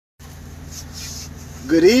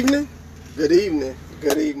Good evening, good evening,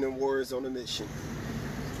 good evening, warriors on a mission.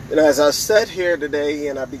 And as I sat here today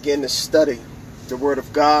and I began to study the Word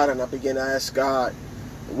of God and I began to ask God,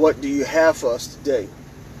 what do you have for us today?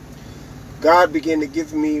 God began to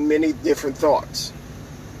give me many different thoughts.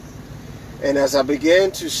 And as I began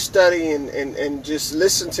to study and just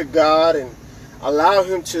listen to God and allow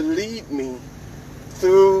Him to lead me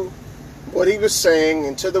through what He was saying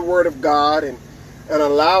into the Word of God and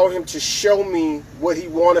allow Him to show me what He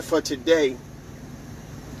wanted for today,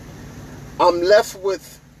 I'm left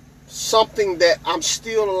with something that I'm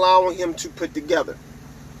still allowing Him to put together.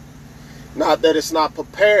 Not that it's not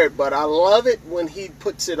prepared, but I love it when He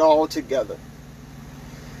puts it all together.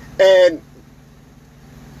 And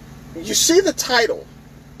you see the title.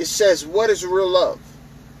 It says, what is real love?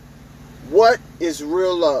 What is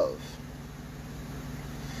real love?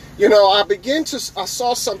 You know, I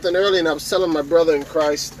saw something earlier, and I was telling my brother in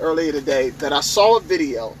Christ earlier today that I saw a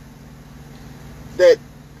video that,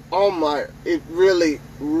 it really,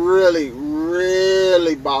 really,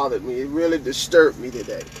 really bothered me. It really disturbed me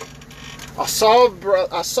today. I saw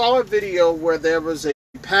a video where there was a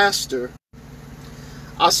pastor.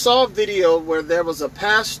 I saw a video where there was a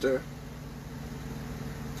pastor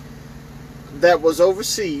that was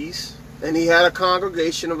overseas, and he had a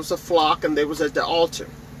congregation. It was a flock, and they was at the altar.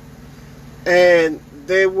 And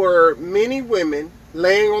there were many women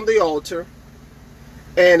laying on the altar,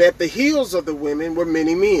 and at the heels of the women were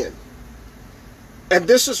many men. And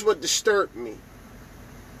this is what disturbed me.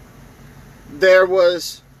 There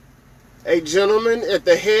was a gentleman at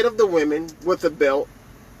the head of the women with a belt,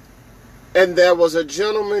 and there was a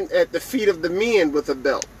gentleman at the feet of the men with a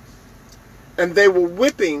belt. And they were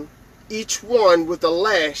whipping each one with a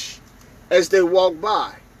lash as they walked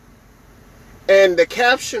by. And the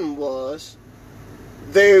caption was,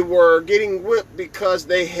 they were getting whipped because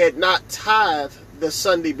they had not tithed the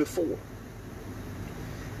Sunday before.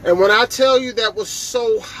 And when I tell you, that was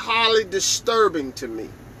so highly disturbing to me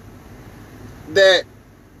that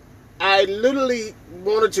I literally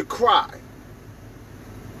wanted to cry.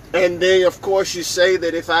 And then, of course, you say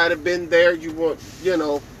that if I'd have been there, you would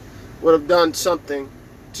have done something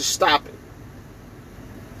to stop it.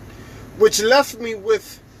 Which left me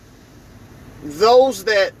with those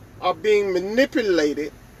that are being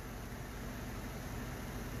manipulated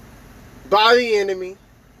by the enemy,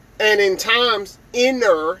 and in times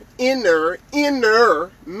inner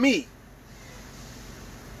me,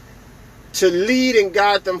 to lead and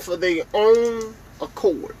guide them for their own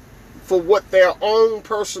accord, for what their own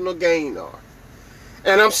personal gain are.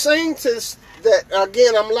 And I'm saying this, that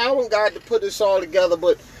again, I'm allowing God to put this all together,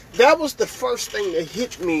 but that was the first thing that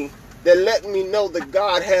hit me, that let me know that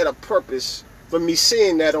God had a purpose for me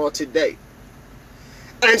seeing that on today.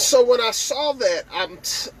 And so when I saw that,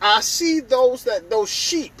 I see those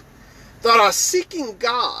sheep that are seeking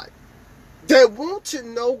God, that want to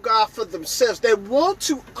know God for themselves, that want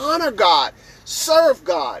to honor God, serve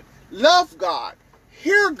God, love God,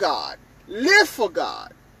 hear God, live for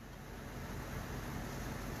God.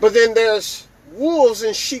 But then there's wolves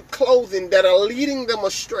in sheep clothing that are leading them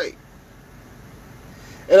astray.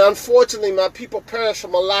 And unfortunately, my people perish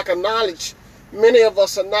from a lack of knowledge. Many of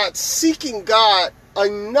us are not seeking God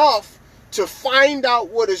enough to find out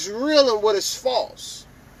what is real and what is false.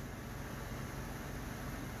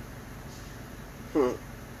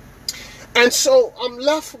 And so I'm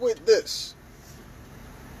left with this.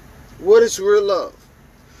 What is real love?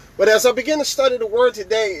 But as I begin to study the Word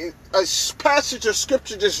today, a passage of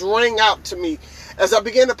Scripture just rang out to me as I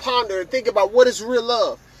began to ponder and think about what is real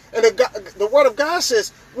love. And the Word of God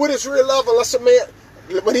says, what is real love unless a man,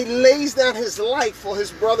 when he lays down his life for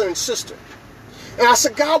his brother and sister. And I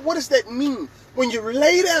said, God, what does that mean? When you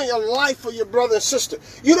lay down your life for your brother and sister.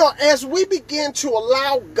 You know, as we begin to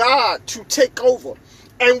allow God to take over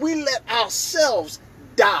and we let ourselves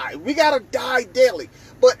die, we got to die daily.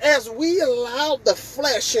 But as we allow the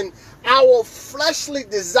flesh and our fleshly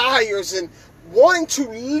desires and wanting to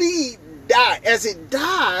lead die, as it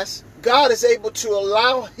dies, God is able to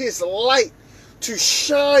allow His light to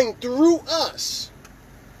shine through us,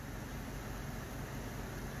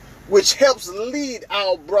 which helps lead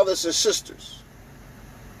our brothers and sisters.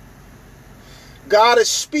 God is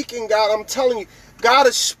speaking, God, I'm telling you, God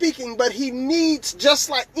is speaking, but He needs, just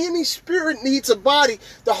like any spirit needs a body,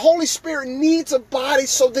 the Holy Spirit needs a body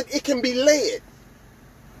so that it can be led.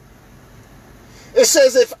 It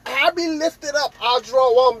says, if I be lifted up, I'll draw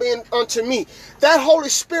all men unto me. That Holy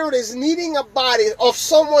Spirit is needing a body of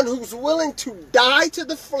someone who's willing to die to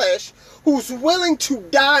the flesh, who's willing to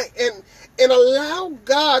die and allow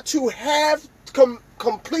God to have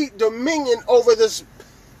complete dominion over this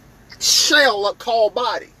shell called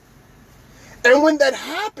body. And when that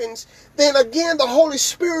happens, then again the Holy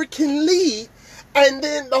Spirit can lead. And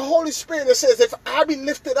then the Holy Spirit that says, if I be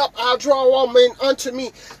lifted up, I'll draw all men unto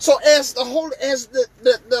me. So as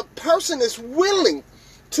the person is willing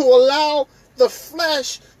to allow the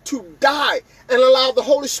flesh to die and allow the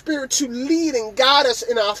Holy Spirit to lead and guide us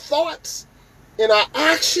in our thoughts, in our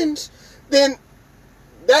actions, then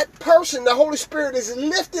that person, the Holy Spirit, is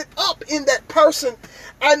lifted up in that person.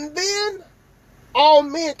 And then all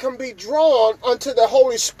men can be drawn unto the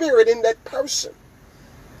Holy Spirit in that person.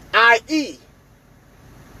 I.e.,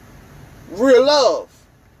 real love,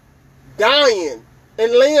 dying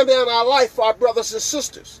and laying down our life for our brothers and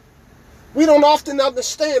sisters. We don't often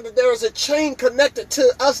understand that there is a chain connected to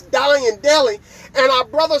us dying daily and our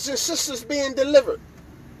brothers and sisters being delivered.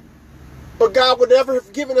 But God would never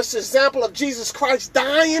have given us the example of Jesus Christ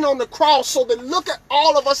dying on the cross, so that look at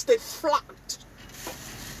all of us that flocked,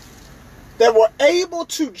 that were able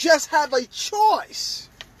to just have a choice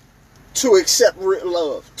to accept real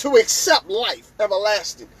love, to accept life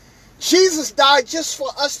everlasting. Jesus died just for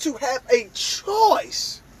us to have a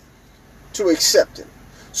choice to accept him.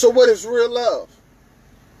 So what is real love?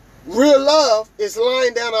 Real love is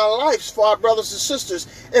laying down our lives for our brothers and sisters,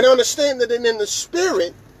 and understand that in the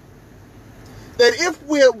spirit, that if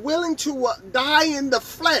we're willing to die in the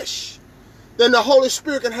flesh, then the Holy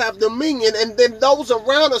Spirit can have dominion, and then those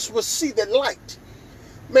around us will see the light.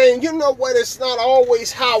 Man, you know what? It's not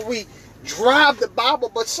always how we drive the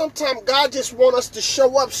Bible, but sometimes God just wants us to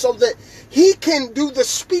show up so that he can do the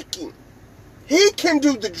speaking. He can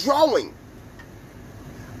do the drawing.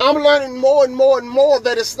 I'm learning more and more and more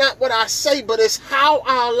that it's not what I say, but it's how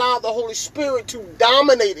I allow the Holy Spirit to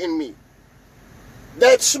dominate in me.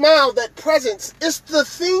 That smile, that presence, it's the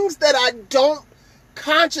things that I don't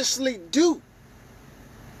consciously do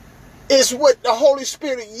is what the Holy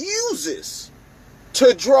Spirit uses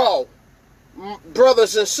to draw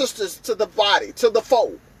brothers and sisters to the body, to the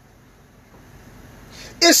fold.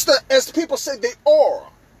 It's the, as people say, the aura.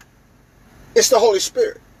 It's the Holy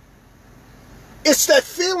Spirit. It's that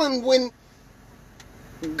feeling when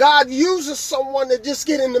God uses someone to just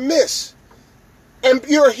get in the midst. And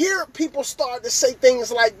you'll hear people start to say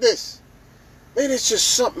things like this. Man, it's just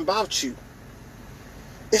something about you.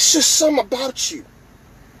 It's just something about you.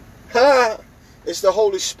 It's the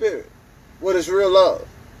Holy Spirit. What is real love?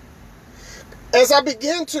 As I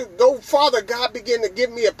began to go farther, God began to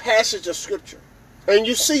give me a passage of scripture. And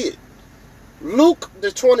you see it. Luke, the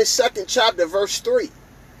 22nd chapter, verse 3.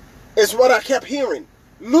 Is what I kept hearing.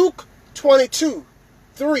 Luke 22,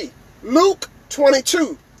 3. Luke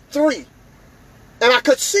 22, 3. And I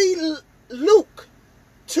could see Luke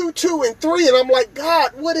 2, 2, and 3. And I'm like,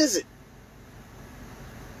 God, what is it?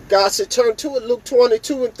 God said, turn to it. Luke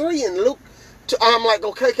 22 and 3. And Luke, I'm like,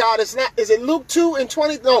 okay, God, it's not. Is it Luke 2 and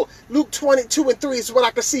 20? No, Luke 22 and 3 is what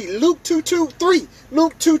I could see. Luke 2, 2, 3.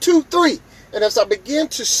 Luke 2, 2, 3. And as I began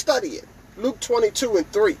to study it, Luke 22 and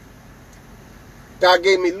 3. God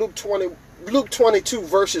gave me Luke 22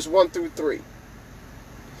 verses 1 through 3.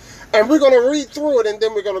 And we're going to read through it, and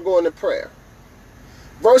then we're going to go into prayer.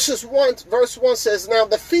 Verse 1 says, now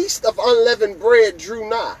the feast of unleavened bread drew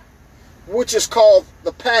nigh, which is called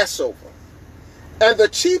the Passover. And the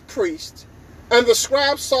chief priests and the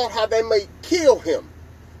scribes sought how they might kill him,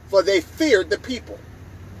 for they feared the people.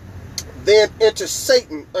 Then entered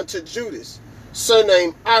Satan unto Judas,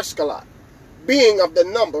 surnamed Iscariot, being of the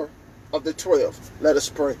number of the 12. Let us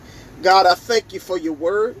pray. God, I thank you for your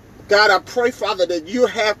word. God, I pray, Father, that you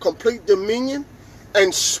have complete dominion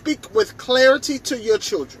and speak with clarity to your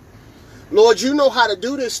children. Lord, you know how to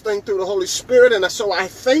do this thing through the Holy Spirit, and so I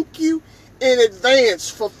thank you in advance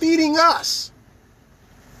for feeding us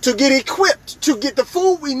to get equipped, to get the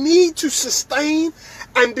food we need to sustain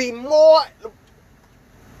and be more,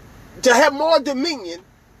 to have more dominion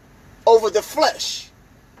over the flesh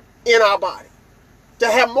in our body. To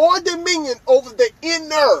have more dominion over the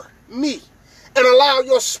inner me and allow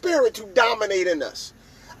your spirit to dominate in us.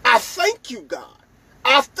 I thank you, God.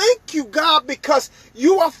 I thank you, God, because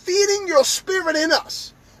you are feeding your spirit in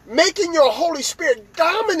us, making your Holy Spirit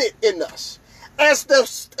dominant in us. As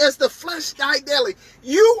the flesh died daily,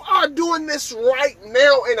 you are doing this right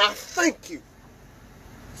now, and I thank you.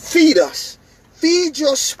 Feed us. Feed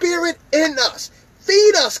your spirit in us.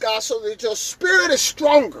 Feed us, God, so that your spirit is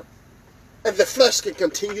stronger and the flesh can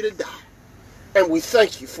continue to die. And we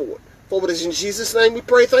thank you for it. For it is in Jesus' name we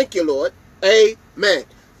pray. Thank you, Lord. Amen.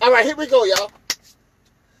 All right, here we go, y'all.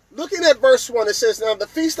 Looking at verse 1, it says, now the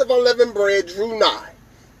feast of unleavened bread drew nigh,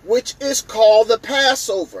 which is called the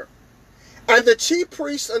Passover. And the chief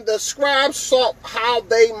priests and the scribes sought how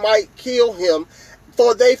they might kill him,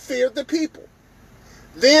 for they feared the people.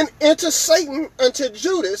 Then entered Satan unto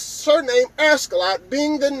Judas, surnamed Iscariot,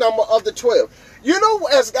 being the number of the 12. You know,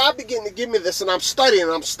 as God began to give me this, and I'm studying,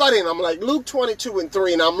 I'm like Luke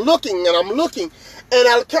 22:3, and I'm looking, and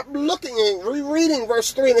I kept looking and rereading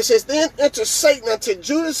verse 3, and it says, then entered Satan unto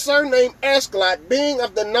Judas, surnamed Iscariot, being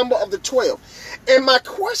of the number of the 12. And my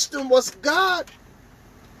question was, God,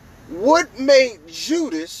 what made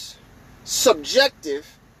Judas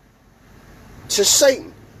subjective to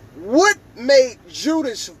Satan? What made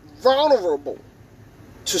Judas vulnerable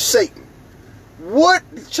to Satan?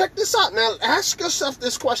 Check this out now, ask yourself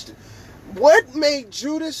this question. What made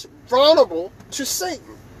Judas vulnerable to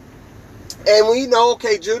Satan? And we know,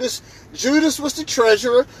 okay, Judas was the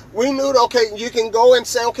treasurer. We knew, okay, you can go and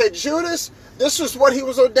say, okay, Judas, this was what he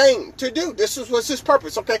was ordained to do. This was his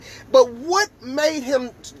purpose, okay? But what made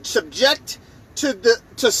him subject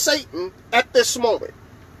to Satan at this moment?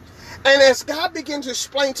 And as God began to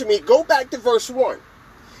explain to me, go back to verse 1.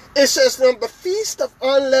 It says, now the feast of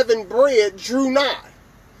unleavened bread drew nigh,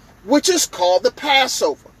 which is called the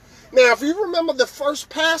Passover. Now, if you remember the first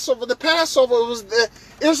Passover, the Passover was the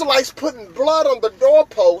Israelites putting blood on the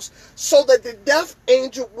doorpost so that the death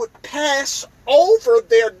angel would pass over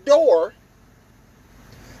their door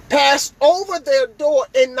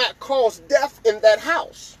and not cause death in that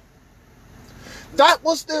house. That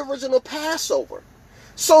was the original Passover.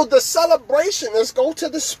 So the celebration, let's go to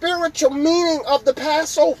the spiritual meaning of the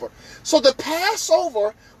Passover. So the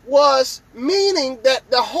Passover was meaning that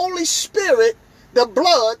the Holy Spirit, the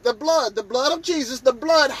blood of Jesus, the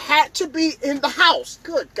blood had to be in the house.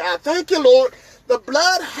 Good God, thank you, Lord. The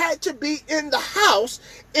blood had to be in the house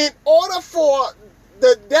in order for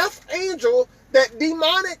the death angel, that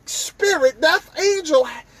demonic spirit, death angel,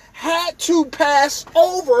 had to pass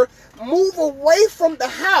over, move away from the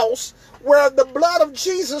house where the blood of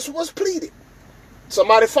Jesus was pleaded.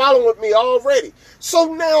 Somebody following with me already.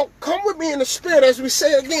 So now, come with me in the spirit as we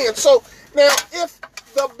say again. So now, if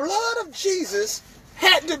the blood of Jesus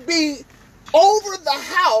had to be over the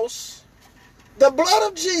house, the blood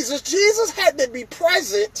of Jesus had to be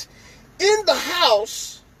present in the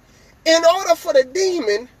house in order for the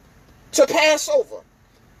demon to pass over.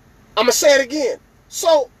 I'm going to say it again.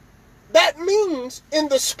 So that means in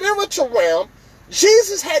the spiritual realm,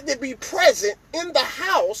 Jesus had to be present in the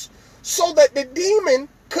house so that the demon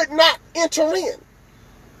could not enter in.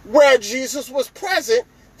 Where Jesus was present,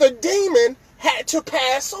 the demon had to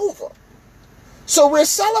pass over. So we're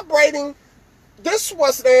celebrating, this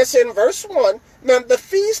was there in verse 1, now the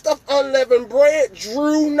feast of unleavened bread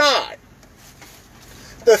drew nigh.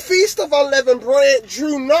 The feast of unleavened bread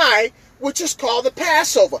drew nigh, which is called the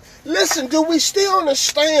Passover. Listen, do we still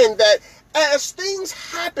understand that as things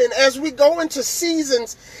happen, as we go into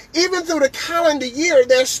seasons, even through the calendar year,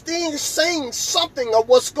 there's things saying something of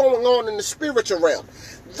what's going on in the spiritual realm?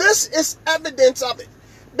 This is evidence of it.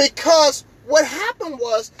 Because what happened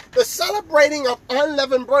was the celebrating of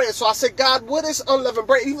unleavened bread. So I said, God, what is unleavened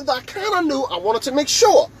bread? Even though I kind of knew, I wanted to make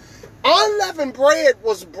sure. Unleavened bread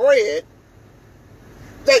was bread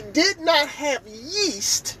that did not have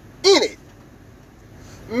yeast in it.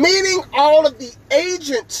 Meaning all of the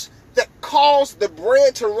agents that caused the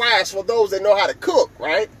bread to rise, for those that know how to cook,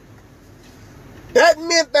 right? That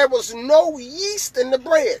meant there was no yeast in the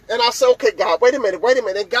bread. And I said, okay, God, wait a minute.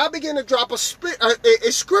 And God began to drop a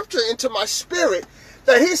scripture into my spirit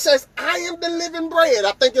that he says, I am the living bread.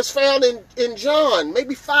 I think it's found in John,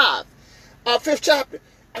 maybe 5, 5th chapter.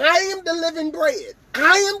 I am the living bread.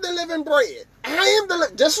 I am the living bread.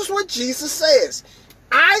 This is what Jesus says.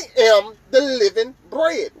 I am the living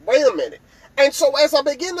bread. Wait a minute. And so as I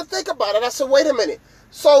began to think about it, I said, wait a minute.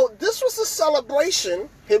 So this was a celebration.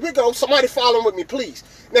 Here we go. Somebody follow with me, please.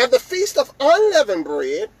 Now, the feast of unleavened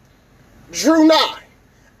bread drew nigh.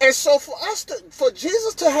 And so for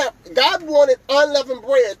Jesus to have, God wanted unleavened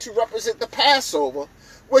bread to represent the Passover,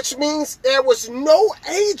 which means there was no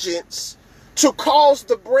agents to cause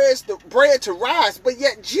the bread to rise. But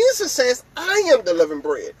yet Jesus says, I am the living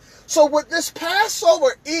bread. So what this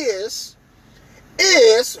Passover is,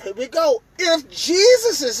 here we go. If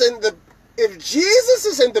Jesus is in the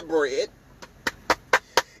bread,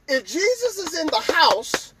 if Jesus is in the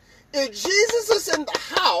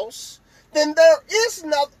house, then there is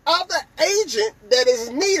no other agent that is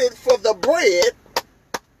needed for the bread,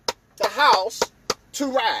 the house,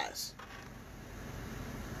 to rise.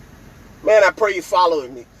 Man, I pray you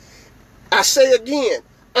following me. I say again,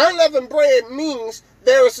 unleavened bread means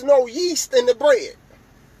there is no yeast in the bread.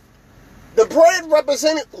 The bread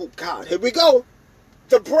represented, oh God, here we go.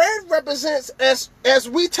 The bread represents, as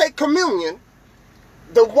we take communion,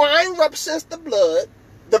 the wine represents the blood,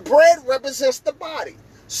 The bread represents the body.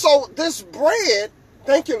 So this bread,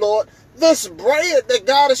 thank you, Lord, this bread that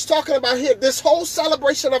God is talking about here, this whole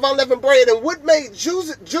celebration of unleavened bread, and what made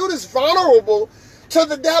Judas vulnerable to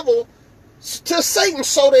the devil, to Satan,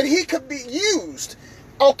 so that he could be used.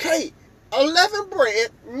 Okay, unleavened bread,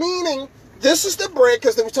 meaning this is the bread,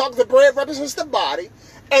 because we talk the bread represents the body,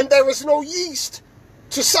 and there is no yeast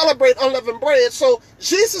to celebrate unleavened bread. So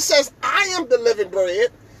Jesus says, I am the living bread.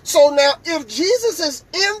 So now, if Jesus is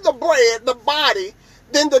in the bread, the body,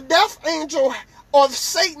 then the death angel of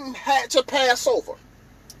Satan had to pass over.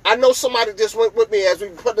 I know somebody just went with me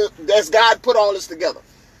as God put all this together,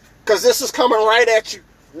 because this is coming right at you,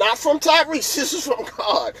 not from Tyreece. This is from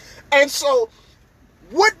God. And so,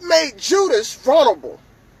 what made Judas vulnerable?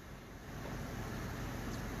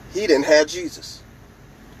 He didn't have Jesus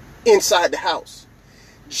inside the house.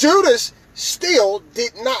 Judas still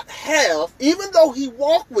did not have, even though he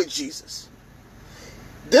walked with Jesus.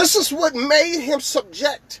 This is what made him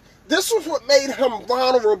subject. This is what made him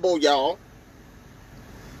vulnerable, y'all.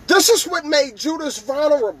 This is what made Judas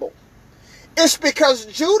vulnerable. It's because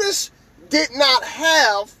Judas did not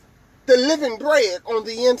have the living bread on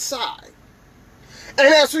the inside.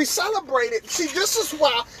 And as we celebrate it, see, this is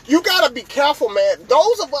why you got to be careful, man.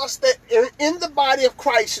 Those of us that are in the body of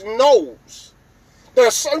Christ knows there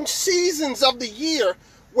are certain seasons of the year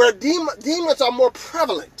where demons are more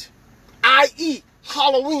prevalent, i.e.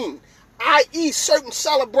 Halloween, i.e. certain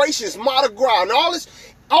celebrations, Mardi Gras, and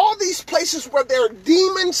all these places where there are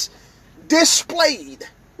demons displayed.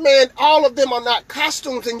 Man, all of them are not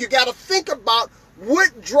costumes, and you got to think about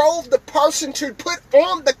what drove the person to put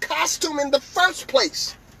on the costume in the first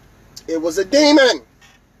place. It was a demon.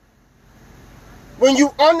 When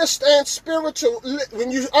you understand spiritual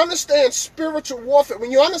warfare,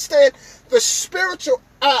 when you understand the spiritual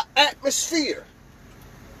atmosphere,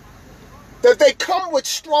 that they come with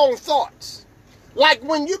strong thoughts. Like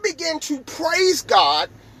when you begin to praise God,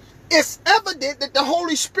 it's evident that the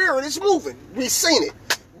Holy Spirit is moving. We've seen it.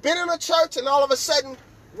 Been in a church and all of a sudden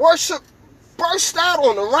worship burst out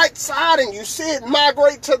on the right side, and you see it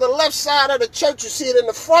migrate to the left side of the church. You see it in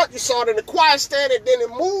the front, you saw it in the choir stand, and then it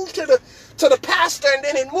moved to the pastor, and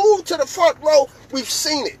then it moved to the front row. We've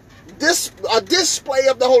seen it. A display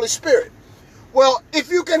of the Holy Spirit. Well,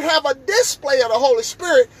 if you can have a display of the Holy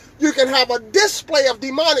Spirit, you can have a display of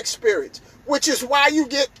demonic spirits, which is why you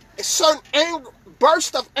get a certain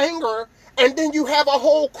burst of anger, and then you have a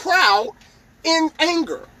whole crowd in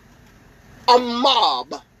anger, a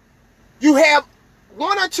mob. You have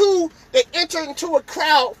one or two that enter into a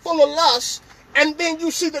crowd full of lust, and then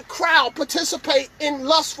you see the crowd participate in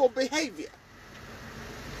lustful behavior.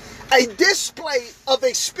 A display of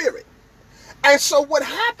a spirit. And so what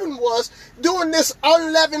happened was, during this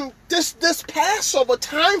unleavened, this Passover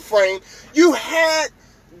time frame, you had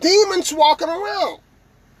demons walking around.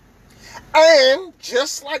 And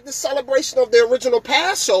just like the celebration of the original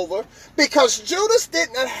Passover, because Judas did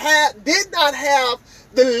not have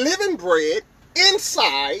the living bread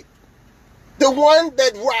inside, the one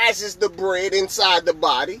that rises the bread inside the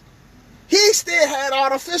body, he still had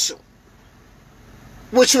artificial,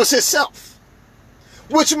 which was himself,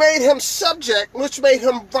 which made him subject, which made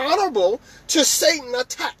him vulnerable to Satan's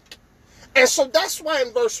attack. And so that's why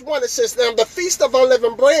in verse 1 it says, now the feast of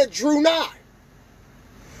unleavened bread drew nigh,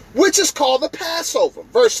 which is called the Passover.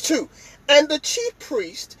 Verse 2, and the chief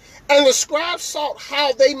priest and the scribes sought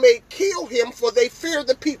how they may kill him, for they feared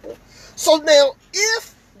the people. So now,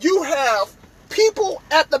 if you have people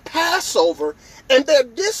at the Passover and they're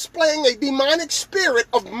displaying a demonic spirit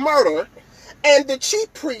of murder, and the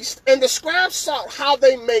chief priest and the scribes sought how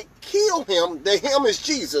they may kill him, the him is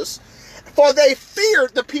Jesus, for they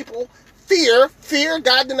feared the people. Fear,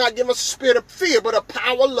 God did not give us a spirit of fear, but a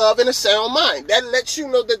power, love, and a sound mind. That lets you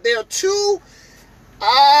know that there are two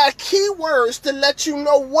key words to let you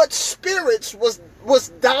know what spirits was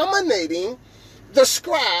dominating the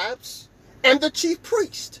scribes and the chief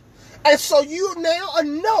priest. And so you now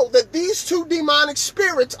know that these two demonic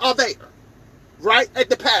spirits are there, right, at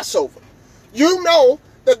the Passover. You know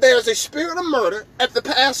that there's a spirit of murder at the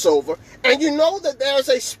Passover, and you know that there's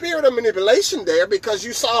a spirit of manipulation there, because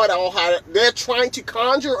you saw it all, how they're trying to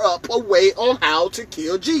conjure up a way on how to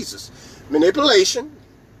kill Jesus. Manipulation,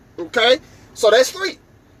 okay? So that's 3.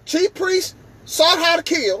 Chief priests sought how to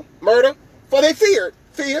kill, murder, for they fear,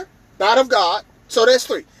 not of God. So that's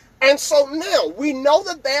 3. And so now we know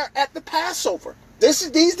that they're at the Passover.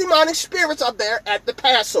 These demonic spirits are there at the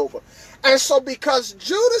Passover. And so because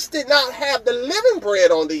Judas did not have the living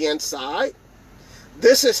bread on the inside,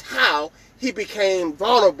 this is how he became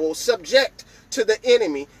vulnerable, subject to the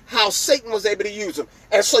enemy, how Satan was able to use him.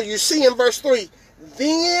 And so you see in verse 3,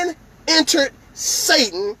 Then entered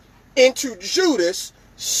Satan into Judas,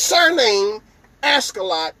 surnamed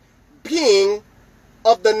Iscariot, being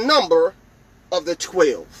of the number of the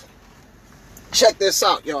 12. Check this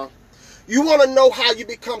out, y'all. You want to know how you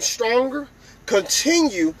become stronger?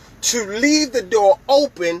 Continue to leave the door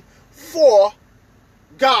open for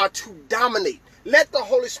God to dominate. Let the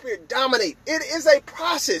Holy Spirit dominate. It is a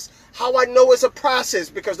process. How I know it's a process?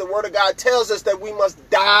 Because the Word of God tells us that we must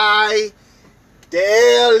die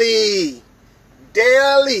daily.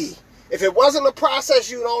 Daily. If it wasn't a process,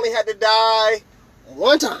 you'd only have to die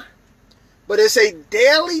one time. But it's a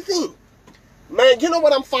daily thing. Man, you know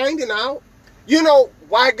what I'm finding out? You know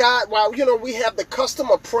why we have the custom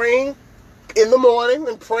of praying in the morning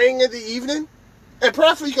and praying in the evening? And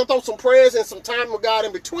preferably you can throw some prayers and some time with God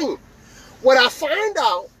in between. What I find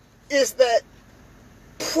out is that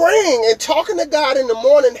praying and talking to God in the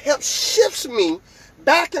morning helps shifts me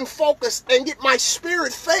back in focus and get my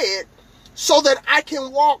spirit fed so that I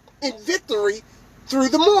can walk in victory through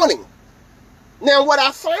the morning. Now, what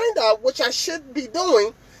I find out, which I should be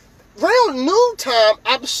doing, around noontime,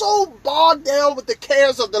 I'm so bogged down with the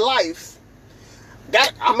cares of the life.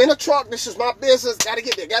 I'm in a truck. This is my business. Got to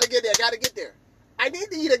get there. Got to get there. Got to get there. I need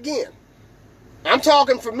to eat again. I'm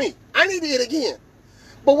talking for me. I need to eat again.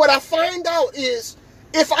 But what I find out is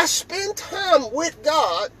if I spend time with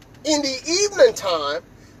God in the evening time,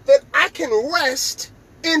 that I can rest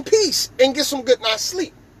in peace and get some good night's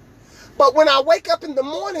sleep. But when I wake up in the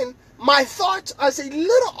morning, my thoughts are a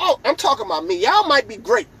little off. I'm talking about me. Y'all might be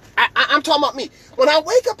great. I'm talking about me. When I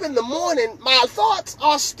wake up in the morning, my thoughts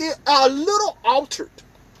are still a little altered.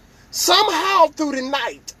 Somehow through the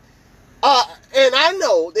night. And I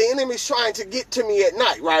know the enemy's trying to get to me at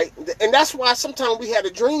night, right? And that's why sometimes we have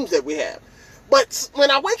the dreams that we have. But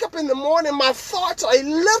when I wake up in the morning, my thoughts are a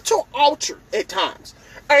little altered at times.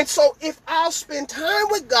 And so if I'll spend time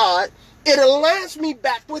with God, it aligns me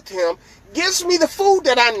back with Him, gives me the food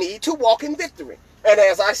that I need to walk in victory. And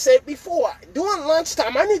as I said before, during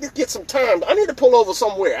lunchtime, I need to get some time. I need to pull over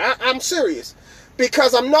somewhere. I'm serious.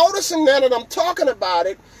 Because I'm noticing now that I'm talking about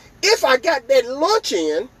it, if I got that lunch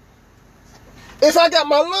in, if I got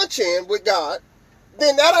my lunch in with God,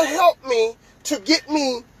 then that'll help me to get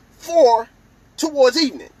me towards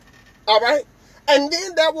evening. All right? And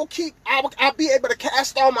then that will I'll be able to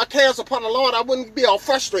cast all my cares upon the Lord. I wouldn't be all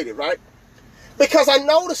frustrated, right? Because I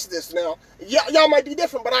noticed this now. Y'all might be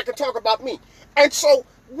different, but I can talk about me. And so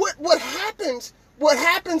what happens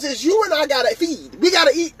is you and I got to feed. We got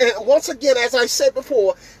to eat. And once again, as I said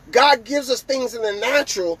before, God gives us things in the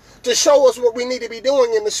natural to show us what we need to be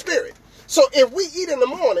doing in the spirit. So if we eat in the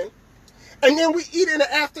morning, and then we eat in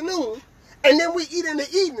the afternoon, and then we eat in the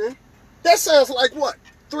evening, that sounds like what?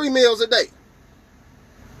 3 meals a day.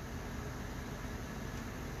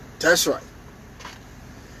 That's right.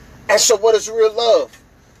 And so what is real love?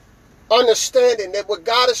 Understanding that what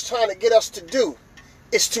God is trying to get us to do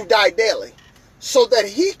is to die daily so that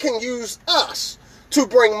He can use us to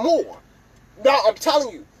bring more. Now, I'm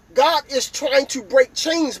telling you, God is trying to break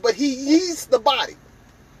chains, but He needs the body.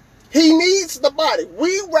 He needs the body.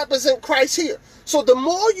 We represent Christ here. So the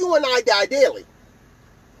more you and I die daily,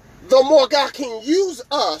 the more God can use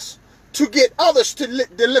us to get others to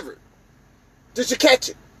deliver. Did you catch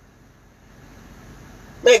it?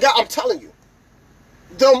 Man, God, I'm telling you,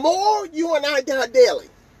 the more you and I die daily,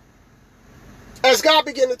 as God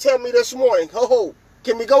began to tell me this morning,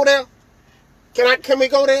 can we go there? Can we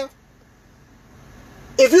go there?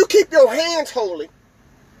 If you keep your hands holy,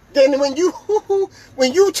 then when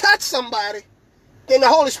you touch somebody, then the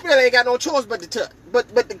Holy Spirit ain't got no choice but to touch,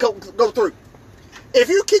 but to go through. If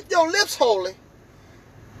you keep your lips holy,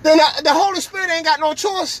 then the Holy Spirit ain't got no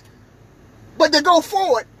choice but to go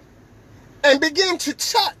forward and begin to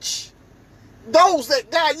touch those that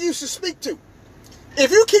God used to speak to.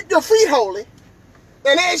 If you keep your feet holy,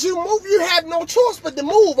 then as you move, you have no choice but to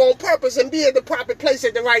move on purpose and be at the proper place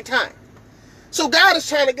at the right time. So God is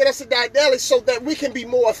trying to get us to die daily so that we can be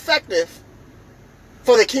more effective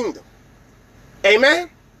for the kingdom. Amen?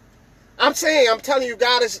 I'm telling you,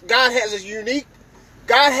 God has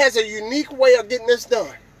a unique way of getting this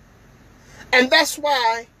done. And that's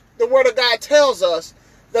why the Word of God tells us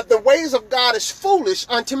that the ways of God is foolish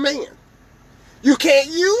unto man. You can't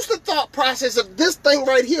use the thought process of this thing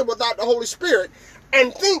right here without the Holy Spirit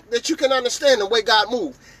and think that you can understand the way God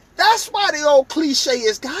moves. That's why the old cliche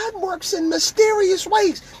is God works in mysterious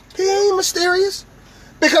ways. He ain't mysterious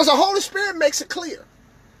because the Holy Spirit makes it clear.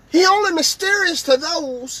 He only mysterious to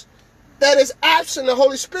those that is absent the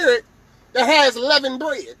Holy Spirit that has leavened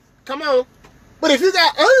bread. Come on. But if you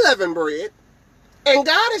got unleavened bread and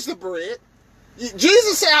God is the bread,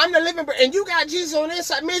 Jesus said, I'm the living bread, and you got Jesus on the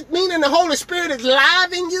inside, meaning the Holy Spirit is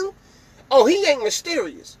live in you. Oh, he ain't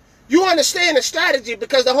mysterious. You understand the strategy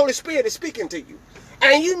because the Holy Spirit is speaking to you.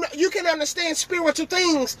 And you can understand spiritual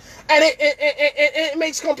things, and it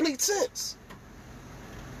makes complete sense.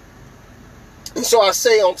 And so I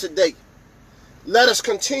say on today, let us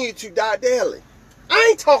continue to die daily. I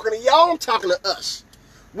ain't talking to y'all, I'm talking to us.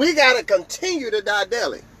 We got to continue to die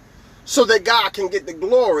daily so that God can get the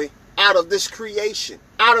glory out of this creation,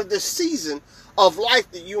 out of this season of life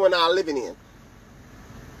that you and I are living in.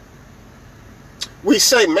 We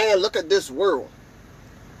say, man, look at this world.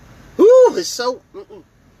 Ooh, it's so...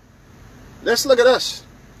 Let's look at us.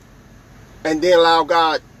 And then allow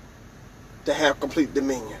God to have complete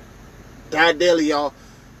dominion. Die daily, y'all.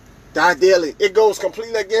 Die daily. It goes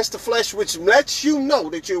completely against the flesh, which lets you know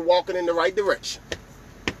that you're walking in the right direction.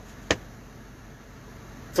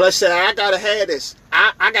 Flesh said, I got to have this.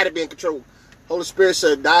 I got to be in control. Holy Spirit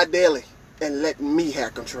said, die daily and let me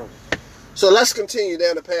have control. So let's continue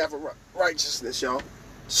down the path of righteousness, y'all,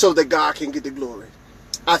 so that God can get the glory.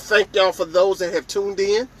 I thank y'all for those that have tuned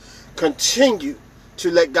in. Continue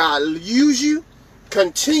to let God use you.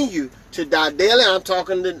 Continue to die daily. I'm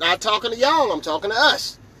talking to, not talking to y'all, I'm talking to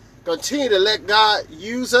us. Continue to let God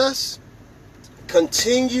use us.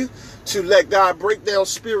 Continue to let God break down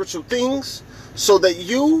spiritual things so that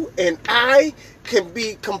you and I can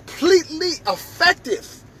be completely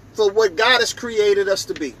effective for what God has created us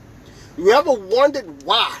to be. You ever wondered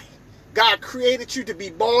why God created you to be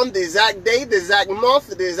born the exact day, the exact month,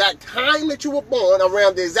 the exact time that you were born,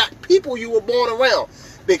 around the exact people you were born around?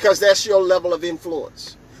 Because that's your level of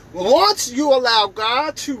influence. Once you allow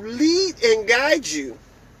God to lead and guide you,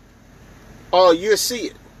 oh, you'll see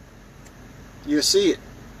it. You'll see it.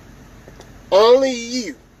 Only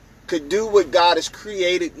you could do what God has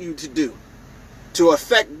created you to do, to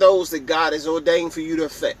affect those that God has ordained for you to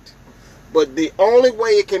affect. But the only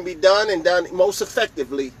way it can be done and done most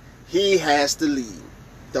effectively, he has to lead.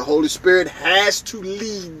 The Holy Spirit has to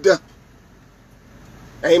lead.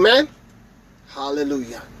 Amen.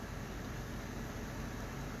 Hallelujah.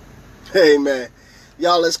 Amen.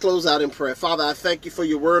 Y'all, let's close out in prayer. Father, I thank you for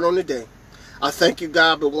your word on the day. I thank you,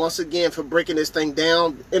 God, but once again for breaking this thing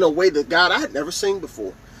down in a way that, God, I had never seen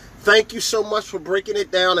before. Thank you so much for breaking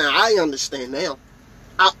it down, and I understand now.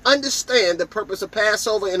 I understand the purpose of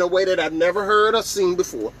Passover in a way that I've never heard or seen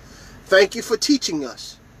before. Thank you for teaching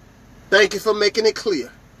us. Thank you for making it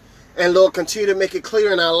clear. And Lord, continue to make it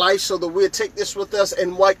clear in our life so that we'll take this with us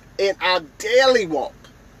and walk in our daily walk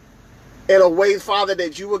in a way, Father,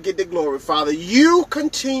 that you will get the glory. Father, you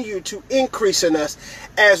continue to increase in us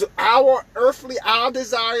as our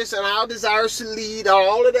desires and our desires to lead,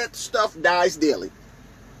 all of that stuff dies daily.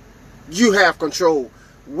 You have control.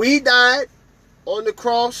 We died on the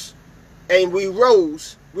cross and we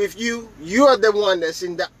rose with you. You are the one that's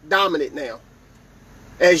dominant now.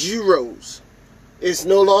 As you rose, it's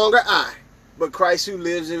no longer I, but Christ who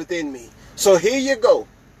lives within me. So here you go.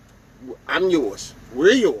 I'm yours.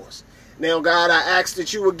 We're yours. Now, God, I ask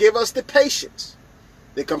that you will give us the patience,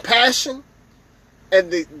 the compassion,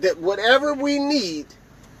 and the whatever we need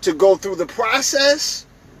to go through the process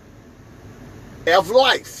of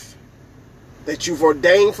life that you've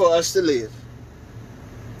ordained for us to live.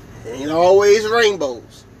 It ain't always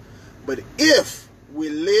rainbows, but if we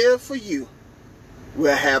live for you,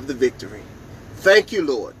 we'll have the victory. Thank you,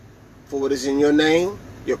 Lord, for what is in your name,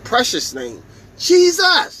 your precious name,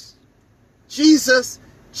 Jesus, Jesus,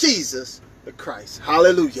 Jesus the Christ.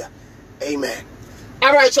 Hallelujah. Amen.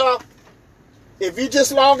 All right, y'all. If you're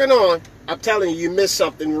just logging on, I'm telling you, you missed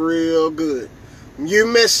something real good. You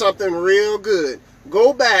missed something real good.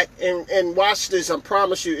 Go back and watch this. I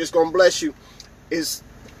promise you, it's going to bless you.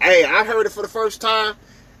 Hey, I heard it for the first time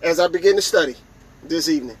as I begin to study this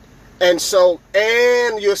evening. And so,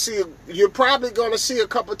 and you're probably going to see a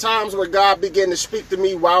couple times where God began to speak to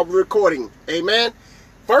me while recording. Amen.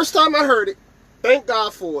 First time I heard it, thank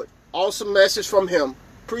God for it. Awesome message from him.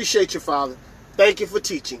 Appreciate you, Father. Thank you for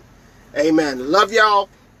teaching. Amen. Love y'all.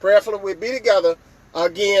 Prayerfully we'll be together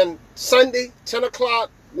again Sunday, 10 o'clock,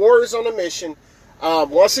 Warriors on a Mission.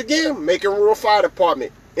 Once again, Macon Rural Fire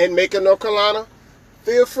Department in Macon, North Carolina.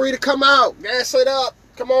 Feel free to come out. Gas it up.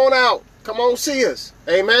 Come on out. Come on see us.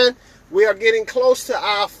 Amen. We are getting close to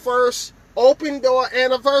our first open door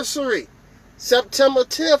anniversary. September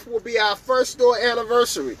 10th will be our first door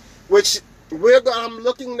anniversary, which I'm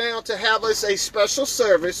looking now to have us a special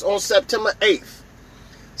service on September 8th.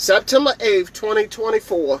 September 8th,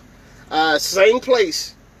 2024. Same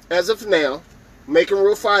place as of now. Macon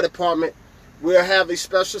Rural Fire Department. We'll have a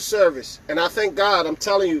special service. And I thank God, I'm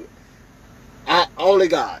telling you, only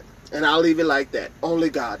God. And I'll leave it like that. Only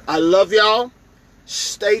God. I love y'all.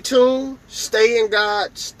 Stay tuned. Stay in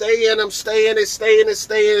God. Stay in Him. Stay in it. Stay in it.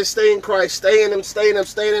 Stay in it. Stay in Christ. Stay in Him. Stay in Him.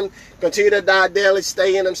 Stay in Him. Continue to die daily.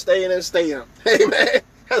 Stay in Him. Stay in Him. Stay in Him. Amen.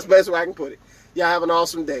 That's the best way I can put it. Y'all have an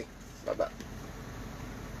awesome day. Bye-bye.